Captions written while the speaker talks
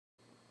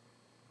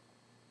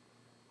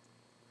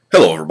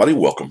Hello everybody,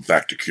 welcome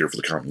back to Cure for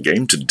the Common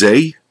Game.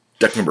 Today,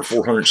 deck number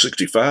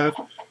 465,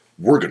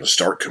 we're going to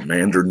start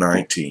Commander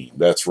 19.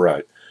 That's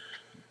right.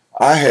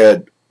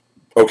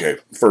 Okay,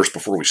 first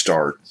before we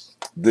start,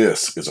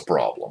 this is a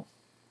problem.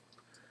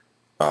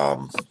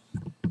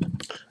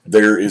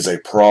 There is a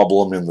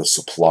problem in the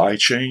supply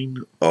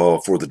chain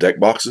for the deck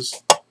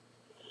boxes.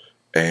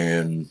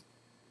 And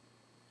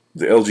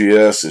the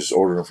LGS is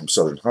ordering them from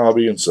Southern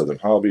Hobby, and Southern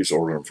Hobby is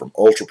ordering them from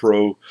Ultra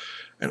Pro.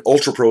 And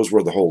Ultra Pro is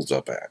where the hole's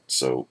up at.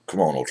 So,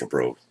 come on, Ultra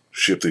Pro.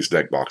 Ship these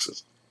deck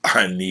boxes.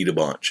 I need a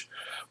bunch.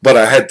 But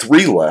I had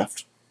 3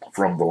 left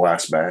from the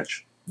last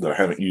batch that I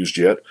haven't used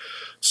yet.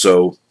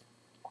 So,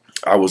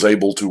 I was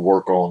able to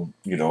work on,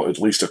 at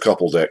least a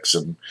couple decks.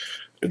 And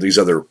these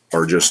other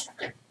are just,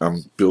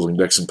 I'm building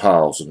decks in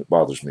piles, and it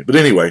bothers me. But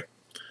anyway,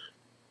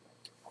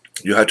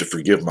 you have to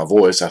forgive my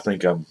voice. I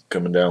think I'm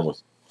coming down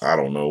with, I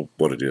don't know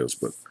what it is.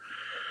 But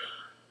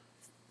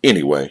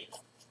anyway,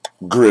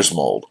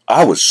 Grismold.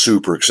 I was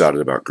super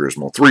excited about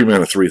Grismold. 3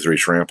 mana, 3/3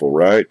 trample,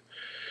 right?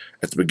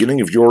 At the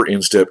beginning of your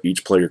end step,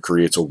 each player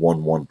creates a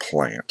 1/1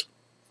 plant.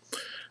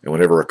 And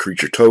whenever a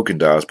creature token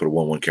dies, put a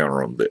 1/1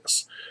 counter on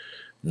this.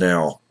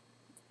 Now,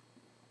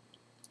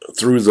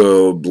 through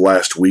the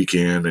last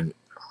weekend and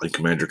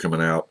Commander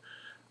coming out,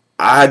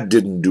 I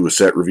didn't do a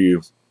set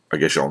review. I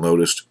guess y'all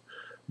noticed.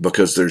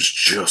 Because there's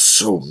just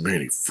so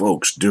many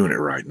folks doing it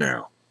right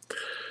now.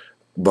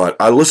 But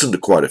I listened to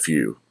quite a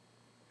few.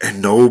 And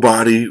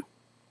nobody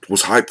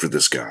was hyped for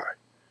this guy.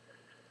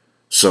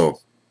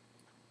 So,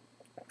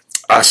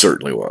 I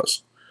certainly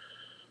was.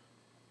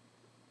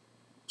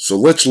 So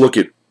let's look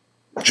at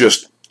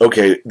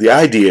the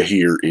idea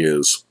here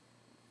is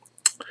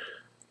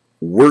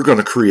we're going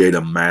to create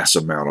a mass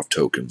amount of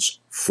tokens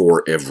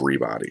for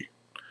everybody.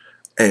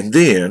 And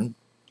then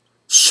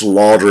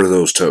slaughter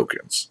those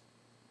tokens.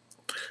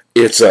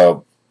 It's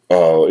a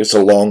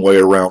long way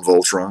around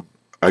Voltron,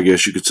 I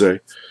guess you could say.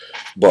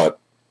 But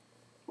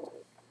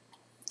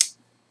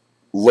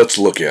let's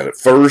look at it.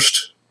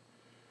 First,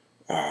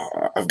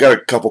 I've got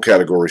a couple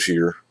categories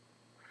here.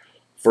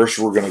 First,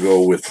 we're going to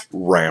go with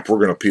ramp. We're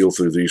going to peel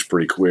through these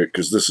pretty quick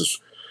because this is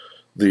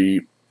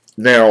the...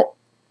 Now,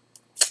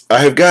 I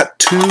have got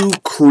 2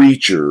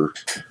 creature.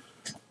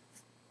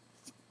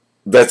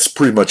 That's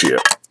pretty much it.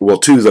 Well,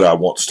 2 that I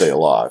want to stay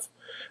alive.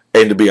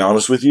 And to be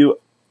honest with you,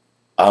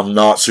 I'm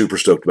not super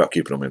stoked about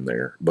keeping them in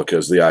there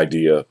because the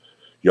idea,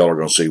 y'all are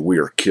going to see, we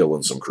are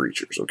killing some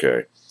creatures,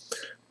 okay?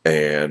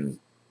 And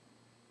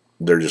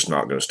they're just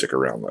not going to stick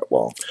around that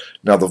long.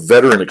 Now, the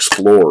Veteran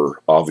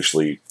Explorer,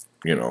 obviously,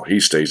 he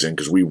stays in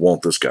because we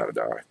want this guy to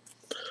die.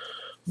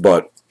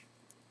 But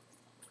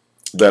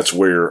that's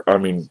where,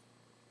 I'm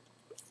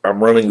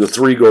running the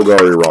 3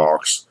 Golgari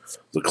Rocks,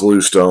 the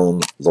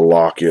Cluestone, the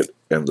Locket,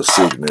 and the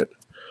Signet.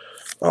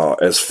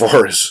 As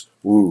far as,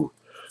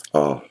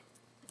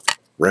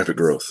 Rampant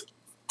Growth,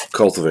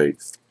 Cultivate,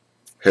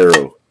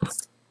 Harrow,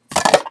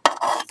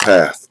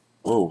 Path.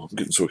 Whoa, I'm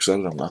getting so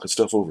excited I'm knocking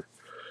stuff over.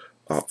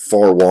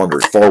 Far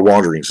Wandering. Far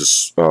Wanderings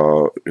is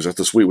that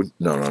the sweet one?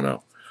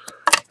 No.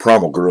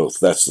 Primal Growth,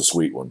 that's the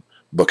sweet one.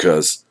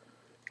 Because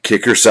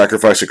kicker,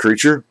 sacrifice a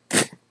creature?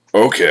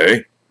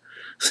 Okay.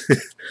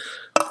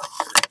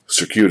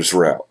 Circuitous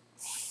Route.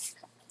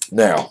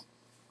 Now,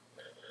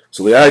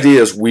 so the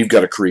idea is we've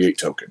got to create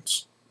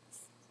tokens.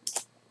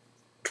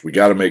 We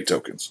got to make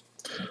tokens.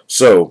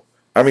 So,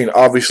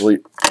 obviously,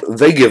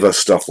 they give us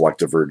stuff like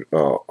the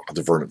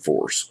Verdant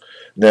Force.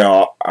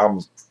 Now,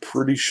 I'm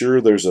pretty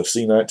sure there's a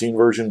C19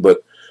 version,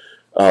 but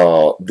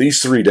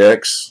these 3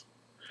 decks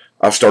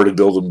I've started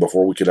building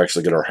before we could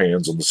actually get our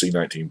hands on the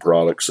C19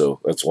 product,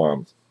 so that's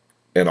why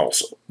and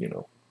also,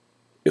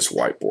 it's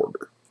white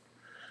border.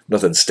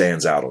 Nothing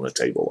stands out on a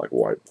table like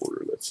white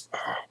border. That's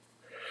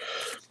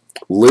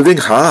Living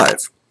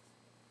Hive.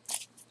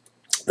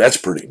 That's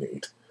pretty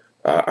neat.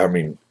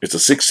 It's a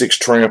 6/6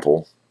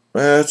 trample.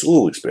 It's a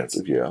little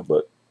expensive, yeah,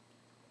 but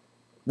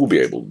we'll be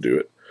able to do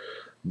it.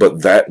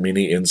 But that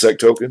many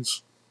insect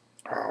tokens?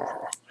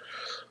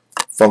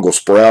 Fungal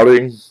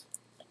Sprouting.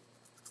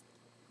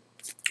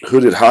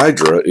 Hooded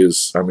Hydra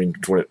is,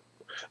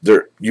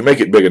 you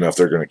make it big enough,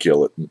 they're going to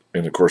kill it.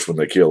 And, of course, when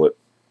they kill it,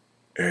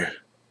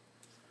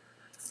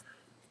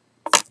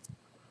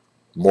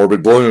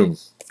 Morbid Bloom,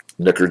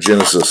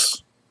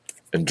 Necrogenesis,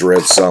 and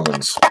Dread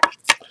Summons.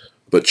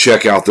 But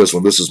check out this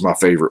one. This is my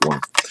favorite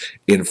one.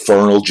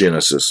 Infernal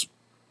Genesis.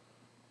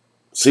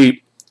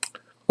 See,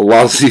 a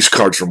lot of these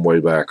cards from way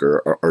back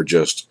are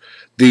just,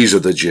 these are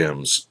the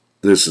gems.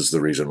 This is the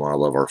reason why I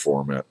love our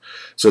format.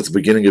 So at the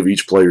beginning of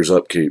each player's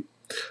upkeep,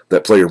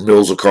 that player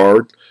mills a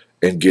card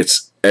and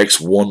gets X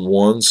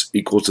 1/1s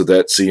equal to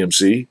that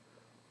CMC.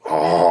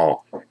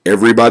 Oh,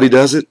 everybody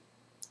does it?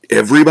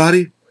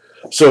 Everybody?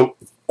 So,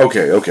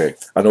 okay.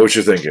 I know what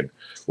you're thinking.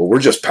 Well, we're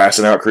just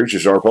passing out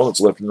creatures to our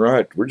opponents left and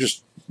right. We're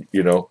just,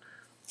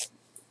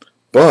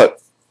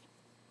 But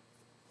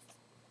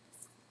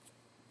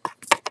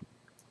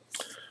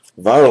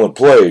Virulent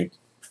Plague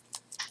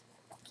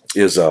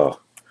is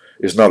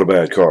not a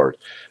bad card.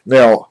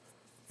 Now,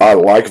 I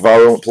like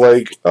Virulent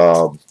Plague.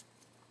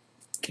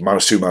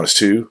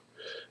 -2/-2.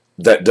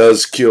 that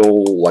does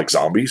kill like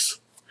zombies,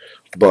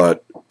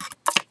 but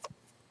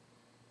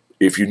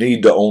if you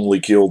need to only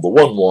kill the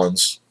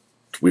 1/1s,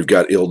 we've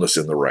got illness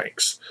in the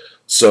ranks.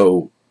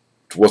 So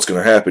what's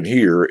going to happen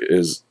here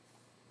is,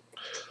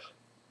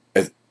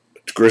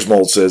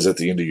 Grismold says at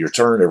the end of your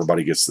turn,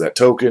 everybody gets that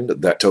token.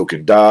 That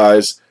token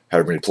dies.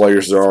 However many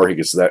players there are, he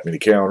gets that many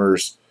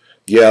counters.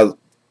 Yeah,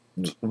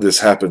 this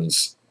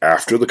happens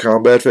after the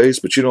combat phase,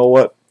 but you know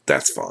what?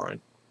 That's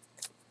fine.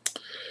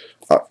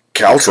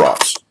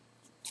 Caltrops.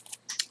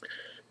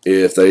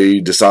 If they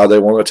decide they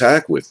want to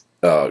attack with,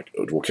 well,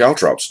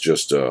 Caltrops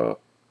just,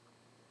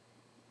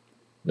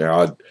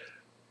 now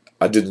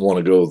I didn't want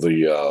to go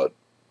the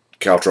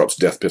Caltrops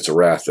Death Pits of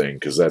Wrath thing,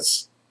 because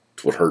that's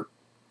what hurt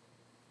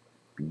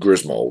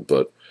Grismold,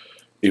 but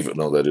even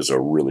though that is a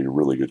really,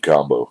 really good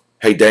combo.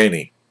 Hey,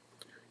 Danny,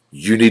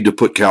 you need to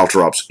put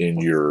Caltrops in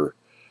your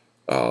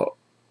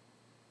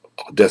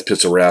Death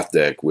Pits of Wrath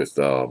deck with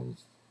the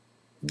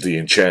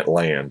Enchant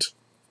Land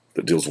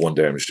that deals 1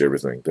 damage to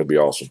everything. That'd be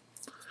awesome.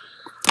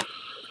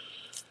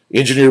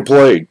 Engineer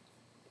Plague.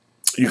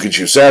 You can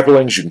choose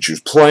saplings, you can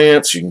choose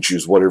plants, you can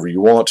choose whatever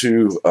you want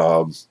to.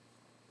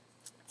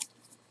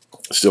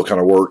 Still kind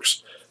of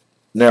works.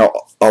 Now,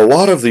 a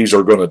lot of these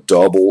are going to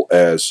double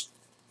as...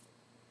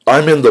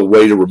 I'm in the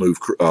way to remove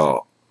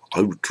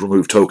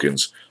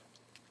tokens.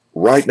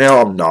 Right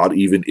now, I'm not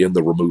even in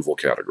the removal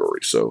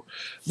category. So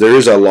there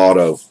is a lot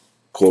of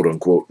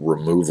quote-unquote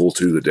removal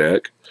to the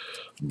deck.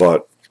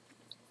 But,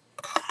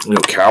 you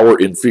know, Cower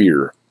in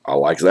Fear. I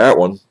like that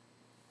one.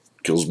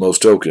 Kills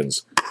most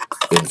tokens.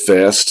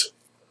 Infest.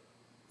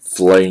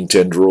 Flaying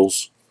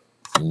Tendrils.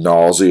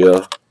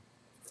 Nausea.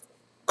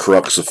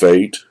 Crux of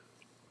Fate.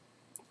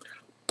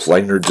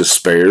 Planar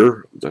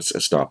Despair.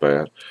 That's not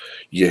bad.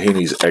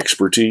 Yahini's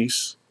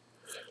Expertise.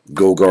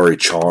 Golgari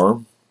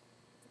Charm.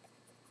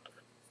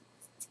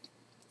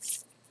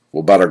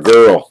 What about our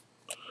girl?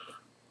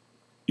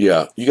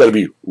 Yeah, you got to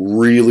be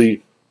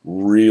really,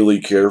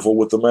 really careful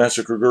with the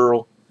Massacre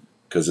Girl,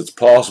 because it's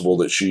possible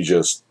that she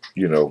just,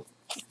 you know,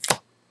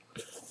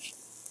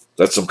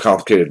 that's some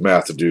complicated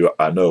math to do,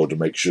 I know, to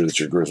make sure that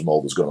your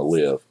Grismold is going to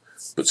live.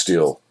 But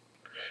still.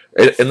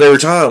 And there are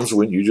times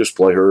when you just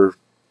play her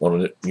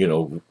on, you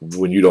know,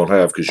 when you don't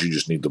have, because you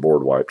just need the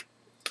board wiped.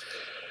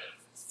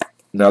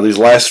 Now, these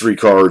last 3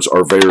 cards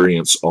are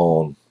variants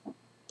on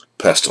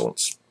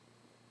Pestilence.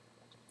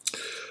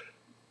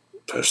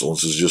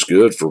 Pestilence is just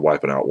good for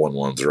wiping out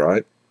 1/1s,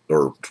 right?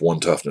 Or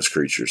 1 toughness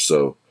creatures.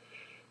 So,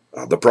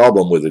 the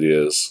problem with it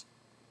is,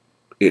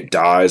 it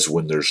dies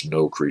when there's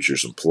no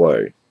creatures in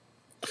play.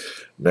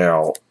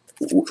 Now,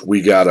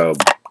 we got a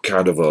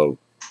kind of a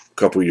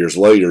couple years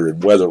later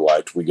in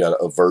Weatherlight, we got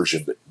a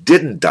version that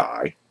didn't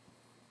die.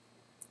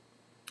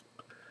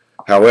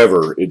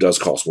 However, it does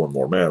cost 1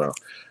 more mana.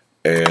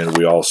 And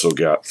we also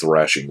got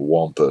Thrashing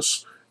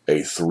Wampus,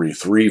 a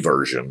 3/3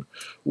 version,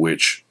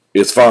 which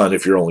is fine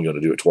if you're only going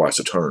to do it twice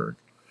a turn,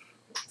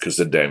 because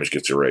then damage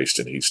gets erased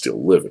and he's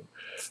still living.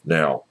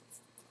 Now,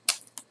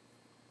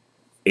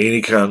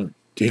 anytime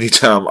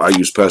I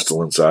use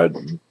Pestilence, I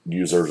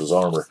use hers as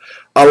armor.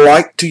 I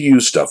like to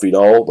use Stuffy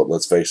Doll, but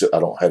let's face it, I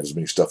don't have as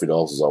many Stuffy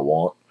Dolls as I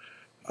want,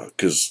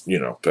 because, you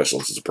know,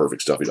 Pestilence is a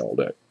perfect Stuffy Doll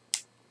deck.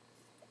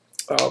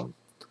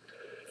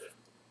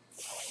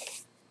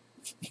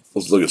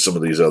 Let's look at some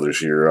of these others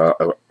here.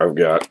 I've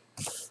got...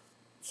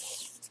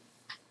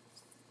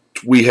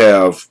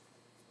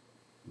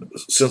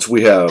 Since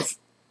we have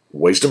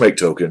ways to make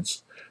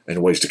tokens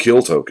and ways to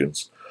kill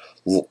tokens,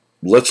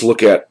 let's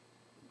look at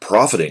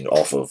profiting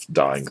off of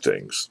dying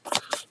things.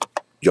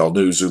 Y'all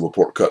knew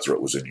Zulaport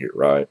Cutthroat was in here,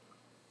 right?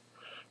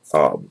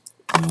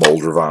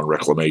 Moldravine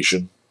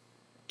Reclamation.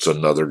 It's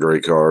another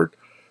great card.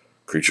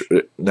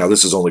 Now,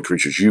 this is only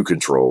creatures you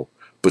control,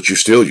 but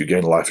you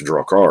gain life and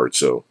draw cards,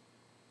 so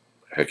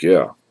heck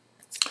yeah.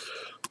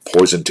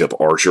 Poison Tip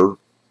Archer.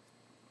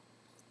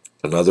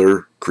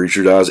 Another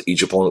creature dies,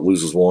 each opponent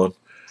loses 1.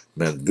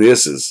 Man,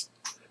 this is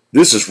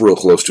real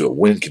close to a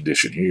win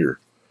condition here.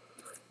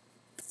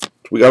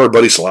 We got our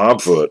buddy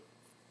Slimefoot.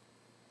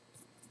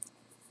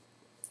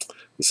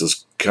 This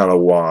is kind of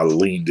why I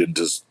leaned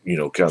into, you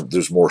know,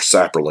 there's more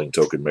Saproling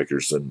token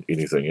makers than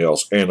anything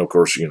else. And, of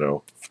course, you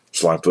know,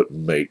 Slimefoot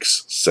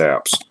makes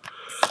saps.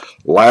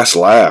 Last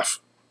Laugh.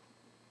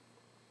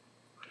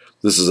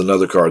 This is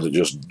another card that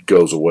just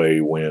goes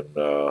away when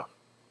there's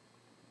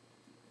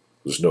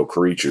no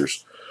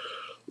creatures.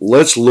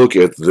 Let's look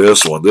at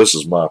this one. This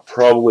is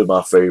probably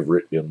my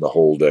favorite in the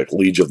whole deck.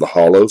 Liege of the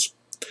Hollows.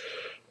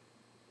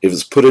 If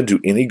it's put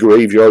into any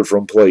graveyard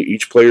from play,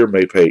 each player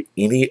may pay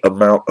any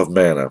amount of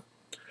mana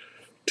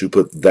to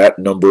put that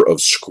number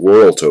of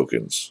squirrel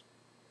tokens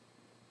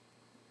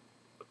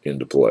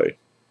into play.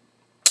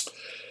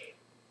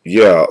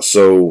 Yeah,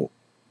 so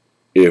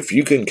if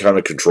you can kind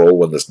of control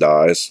when this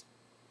dies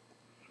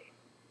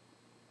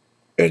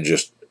and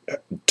just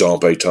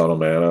dump a ton of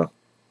mana,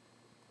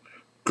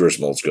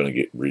 Grismold's going to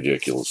get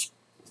ridiculous.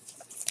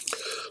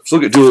 Let's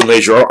look at Dual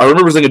Nature. I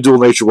remember thinking Dual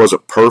Nature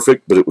wasn't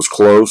perfect, but it was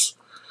close.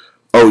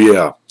 Oh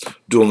yeah,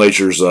 Dual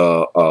Nature's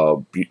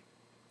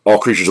all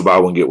creatures will buy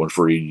one, get one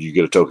free. You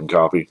get a token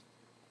copy.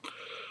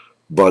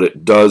 But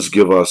it does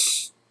give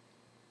us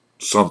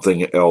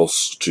something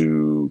else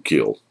to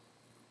kill.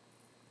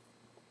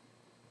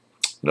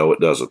 No, it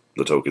doesn't.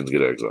 The tokens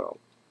get exiled.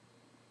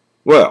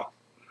 Well,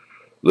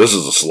 this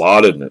is a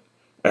slot, isn't it?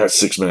 That's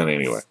 6 mana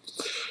anyway.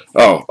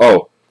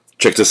 Oh,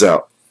 check this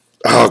out.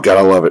 Oh, God,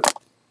 I love it.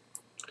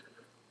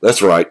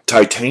 That's right,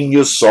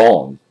 Titania's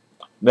Song.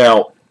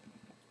 Now,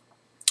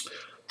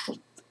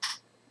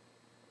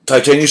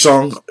 Titania's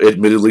Song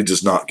admittedly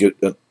does not get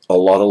a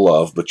lot of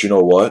love, but you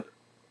know what?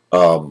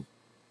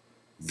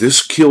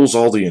 This kills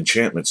all the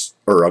enchantments,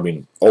 or I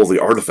mean, all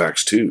the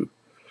artifacts too.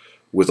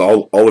 With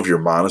all of your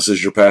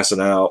minuses you're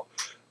passing out,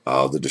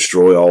 the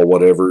destroy all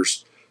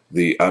whatevers.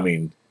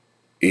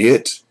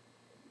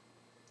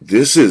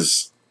 This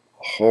is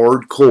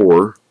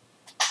hardcore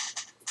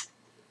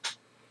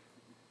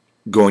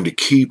going to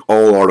keep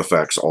all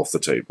artifacts off the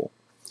table.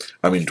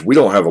 I mean, we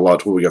don't have a lot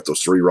till we got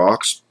those 3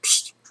 rocks,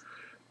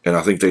 and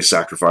I think they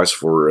sacrifice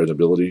for an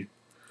ability.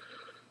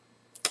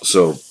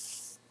 So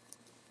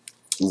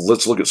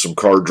let's look at some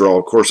card draw.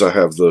 Of course, I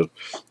have the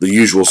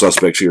usual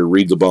suspects here.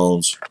 Read the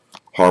Bones,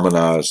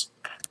 Harmonize,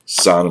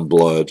 Sign in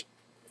Blood.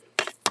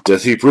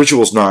 Death Heap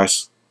Ritual's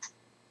nice.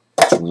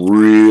 It's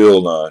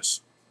real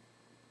nice.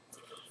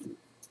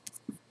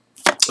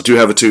 I do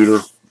have a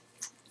tutor.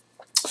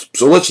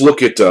 So let's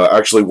look at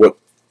actually what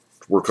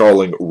we're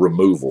calling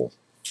removal.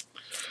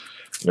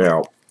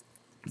 Now,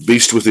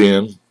 Beast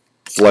Within,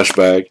 Flesh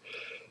Bag.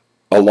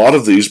 A lot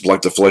of these,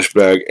 like the Flesh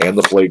Bag and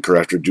the Plague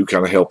Crafter, do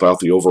kind of help out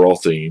the overall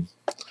theme.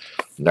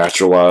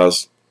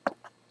 Naturalize.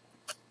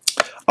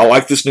 I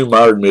like this new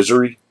Mired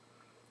Misery,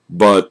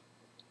 but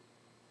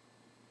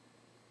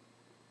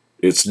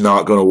it's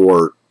not going to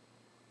work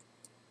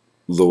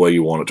the way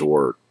you want it to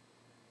work.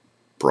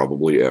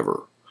 Probably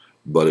ever.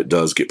 But it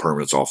does get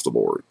permanents off the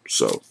board.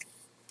 So,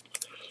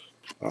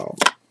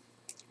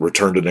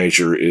 Return to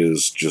Nature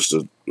is just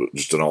an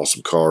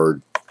awesome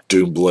card.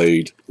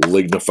 Doomblade,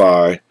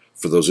 Lignify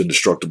for those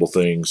indestructible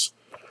things.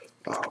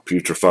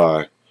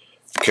 Putrefy,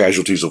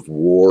 Casualties of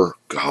War.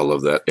 God, I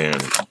love that.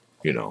 And,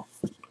 you know,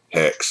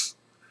 Hex.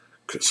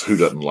 Because who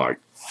doesn't like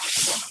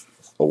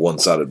a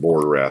one-sided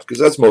border wrath? Because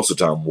that's most of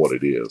the time what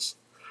it is.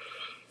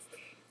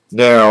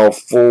 Now,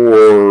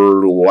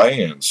 for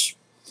lands,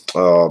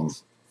 I'm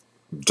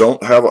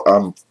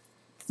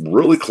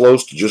really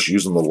close to just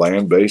using the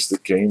land base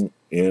that came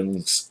in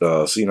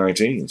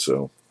C19.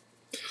 So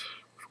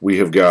we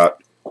have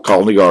got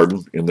Colony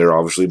Garden in there,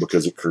 obviously,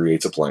 because it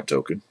creates a plant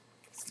token.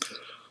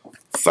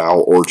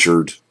 Foul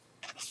Orchard,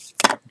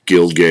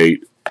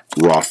 Guildgate,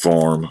 Rot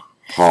Farm,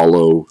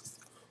 Hollow,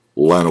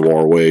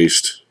 Llanowar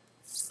Waste,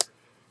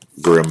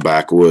 Grim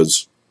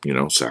Backwoods. You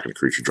know, sacking a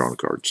creature, drawing a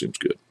card seems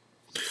good.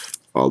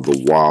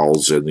 The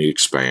Wilds and the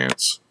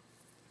Expanse,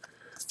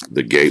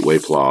 the Gateway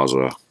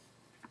Plaza,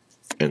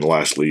 and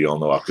lastly, y'all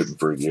know I couldn't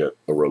forget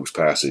a Rogue's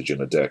Passage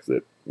in a deck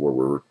where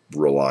we're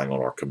relying on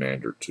our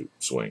commander to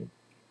swing.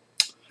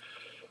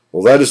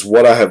 Well, that is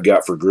what I have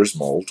got for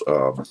Grismold.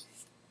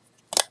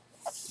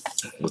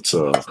 Let's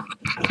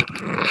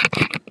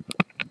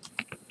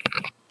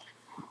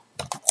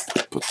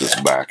put this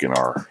back in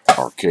our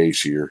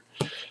case here.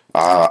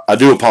 I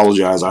do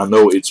apologize. I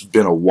know it's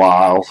been a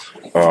while,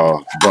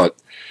 but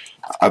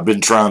I've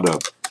been trying to,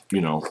 you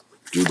know,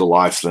 do the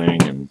live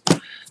thing,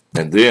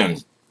 and then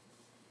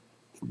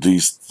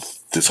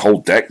this whole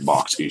deck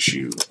box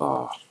issue.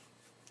 I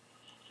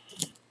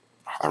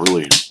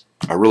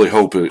really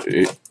hope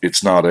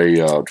it's not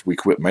a we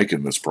quit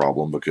making this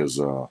problem, because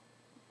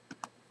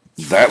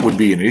that would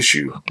be an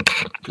issue.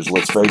 Because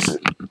let's face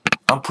it,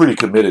 I'm pretty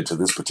committed to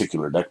this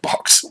particular deck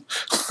box.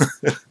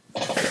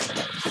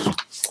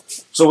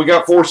 So we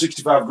got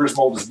 465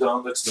 Grismold is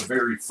done. That's the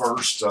very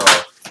first.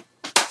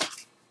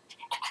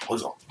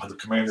 The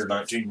Commander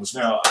 19 was.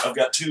 Now I've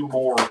got 2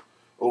 more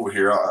over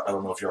here. I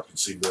don't know if y'all can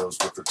see those,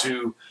 but the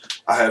 2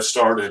 I have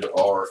started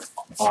are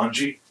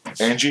Angie.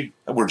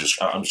 I'm just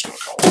going to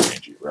call her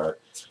Angie, right?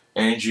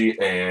 Angie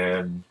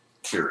and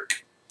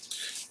Kirik.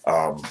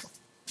 I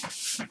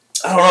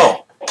don't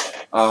know.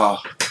 I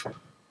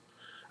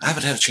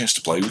haven't had a chance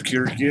to play with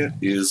Kirik yet.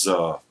 Is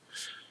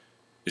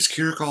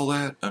Kirik all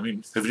that? I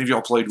mean, have any of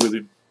y'all played with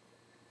him?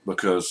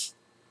 Because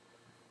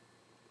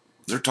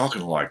they're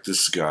talking like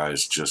this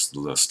guy's just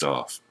the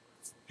stuff.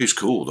 He's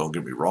cool, don't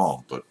get me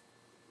wrong, but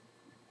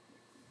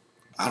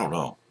I don't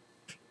know.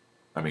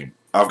 I mean,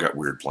 I've got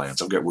weird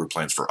plans. I've got weird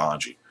plans for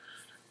Angie.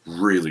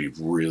 Really,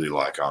 really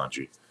like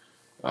Angie.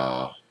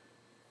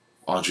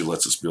 Angie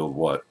lets us build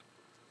what?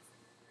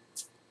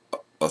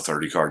 A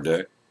 30-card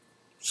deck.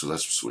 So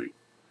that's sweet.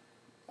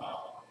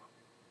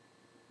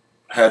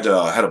 Had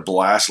a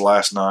blast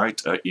last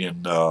night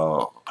in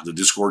the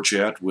Discord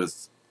chat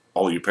with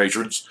all you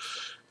patrons.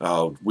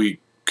 We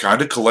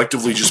kind of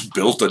collectively just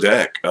built a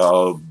deck,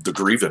 the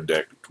Grievin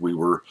deck. We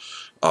were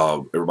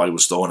everybody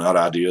was throwing out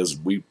ideas,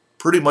 and we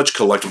pretty much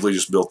collectively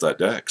just built that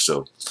deck.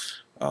 So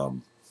I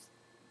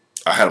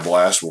had a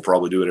blast. We'll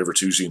probably do it every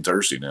Tuesday and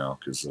Thursday now,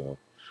 because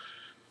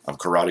I'm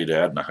Karate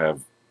Dad and I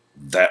have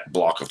that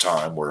block of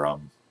time where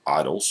I'm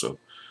idle. So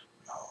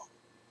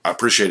I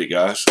appreciate it,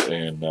 guys.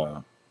 And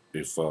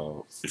if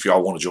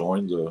y'all want to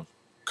join the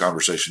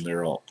conversation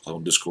there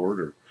on Discord,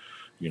 or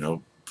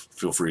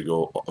feel free to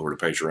go over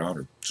to Patreon,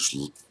 or just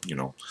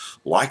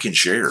like and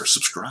share,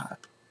 subscribe,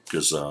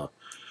 because what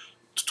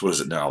is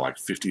it now? Like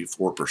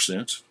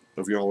 54%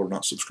 of y'all are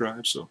not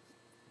subscribed, so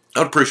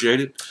I'd appreciate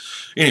it.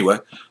 Anyway,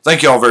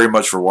 thank y'all very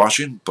much for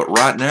watching. But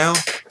right now,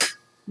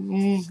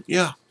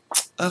 yeah,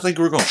 I think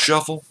we're gonna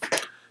shuffle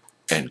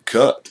and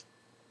cut.